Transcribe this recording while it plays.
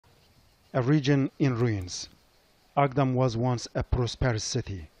a region in ruins. Agdam was once a prosperous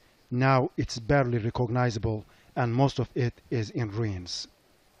city. Now it's barely recognizable and most of it is in ruins.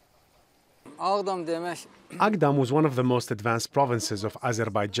 Agdam was one of the most advanced provinces of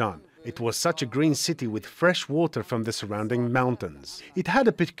Azerbaijan. It was such a green city with fresh water from the surrounding mountains. It had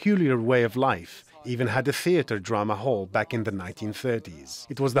a peculiar way of life, even had a theater drama hall back in the 1930s.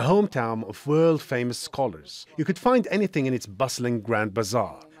 It was the hometown of world-famous scholars. You could find anything in its bustling Grand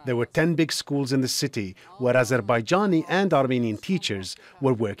Bazaar. There were 10 big schools in the city where Azerbaijani and Armenian teachers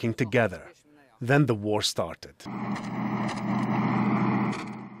were working together. Then the war started.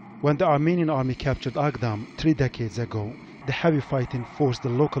 When the Armenian army captured Agdam 3 decades ago, the heavy fighting forced the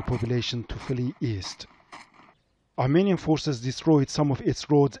local population to flee east. Armenian forces destroyed some of its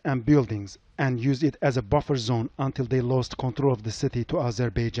roads and buildings and used it as a buffer zone until they lost control of the city to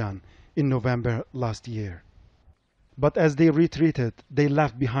Azerbaijan in November last year. But as they retreated, they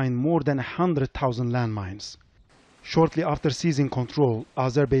left behind more than 100,000 landmines. Shortly after seizing control,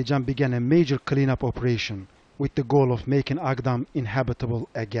 Azerbaijan began a major cleanup operation with the goal of making Agdam inhabitable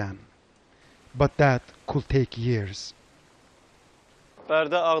again. But that could take years. We're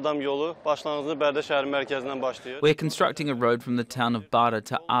constructing a road from the town of Bada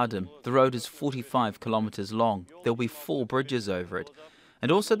to Agdam. The road is 45 kilometers long. There will be 4 bridges over it.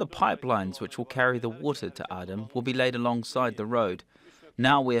 And also the pipelines which will carry the water to Agdam will be laid alongside the road.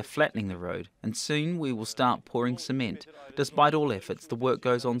 Now we are flattening the road, and soon we will start pouring cement. Despite all efforts, the work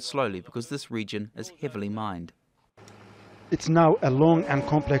goes on slowly because this region is heavily mined. It's now a long and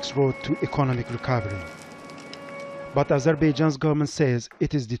complex road to economic recovery. But Azerbaijan's government says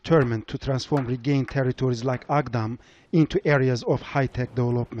it is determined to transform regained territories like Agdam into areas of high-tech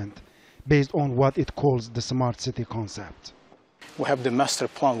development, based on what it calls the smart city concept. We have the master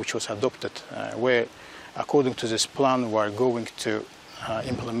plan which was adopted, where according to this plan we are going to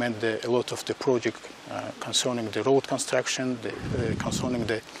implement a lot of the project concerning the road construction, concerning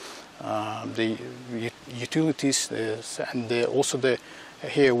the utilities, and also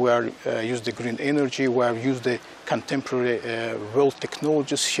here we are use the green energy, we are use the contemporary world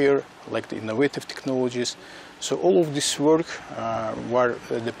technologies here, like the innovative technologies. So all of this work we're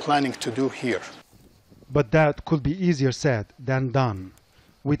the planning to do here. But that could be easier said than done.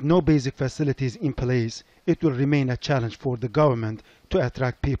 With no basic facilities in place, it will remain a challenge for the government to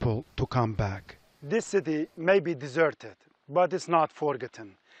attract people to come back. This city may be deserted, but it's not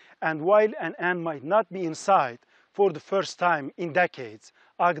forgotten. And while an end might not be in sight, for the first time in decades,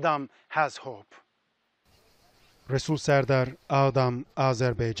 Agdam has hope. Resul, Serdar, Agdam,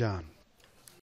 Azerbaijan.